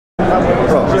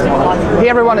Hey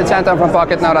everyone, it's Anton from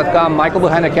PocketNow.com. Michael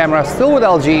behind the camera, still with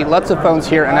LG. Lots of phones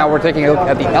here, and now we're taking a look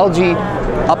at the LG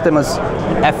Optimus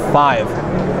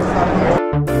F5.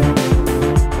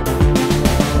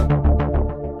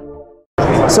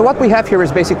 So what we have here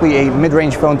is basically a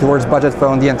mid-range phone towards budget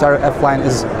phone. The entire F line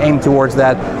is aimed towards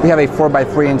that. We have a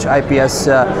 4x3-inch IPS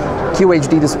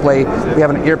QHD display. We have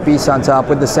an earpiece on top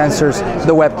with the sensors,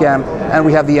 the webcam, and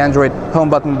we have the Android home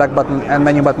button, back button, and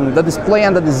menu button. The display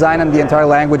and the design and the entire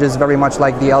language is very much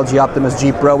like the LG Optimus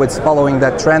G Pro. It's following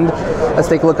that trend. Let's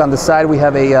take a look on the side. We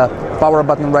have a power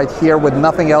button right here with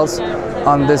nothing else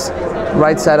on this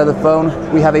right side of the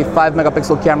phone. We have a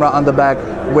 5-megapixel camera on the back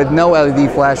with no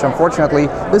LED flash, unfortunately.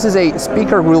 This is a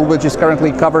speaker grill which is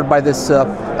currently covered by this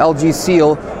LG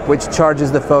seal, which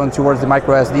charges the phone towards the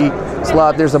micro SD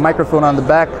slot. There's a microphone on the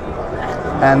back,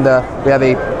 and we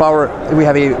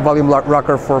have a volume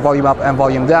rocker for volume up and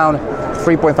volume down,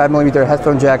 3.5mm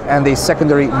headphone jack, and a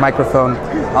secondary microphone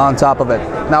on top of it.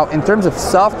 Now, in terms of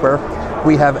software,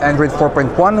 we have Android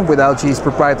 4.1 with LG's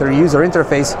proprietary user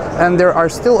interface, and there are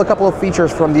still a couple of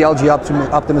features from the LG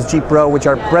Optimus G Pro which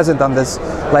are present on this,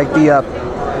 like the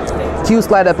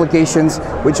Q-Slide applications,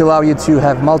 which allow you to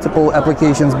have multiple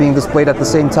applications being displayed at the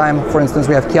same time. For instance,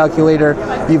 we have calculator.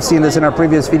 You've seen this in our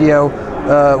previous video.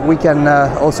 We can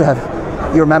also have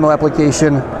your memo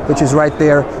application, which is right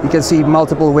there. You can see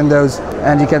multiple windows,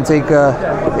 and you can take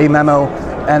a memo,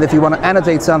 and if you want to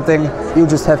annotate something, you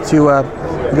just have to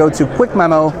go to Quick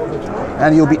Memo,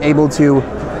 and you'll be able to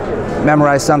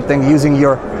memorize something using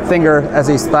your finger as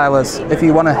a stylus. If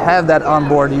you want to have that on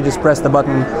board, you just press the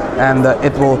button and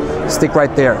it will stick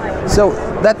right there. So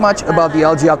that much about the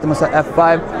LG Optimus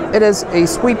F5. It is a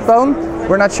sweet phone.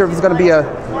 We're not sure if it's going to be a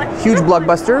huge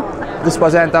blockbuster. This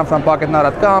was Anton from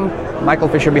PocketNow.com. Michael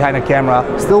Fisher behind the camera,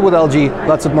 still with LG.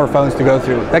 Lots of more phones to go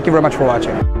through. Thank you very much for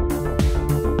watching.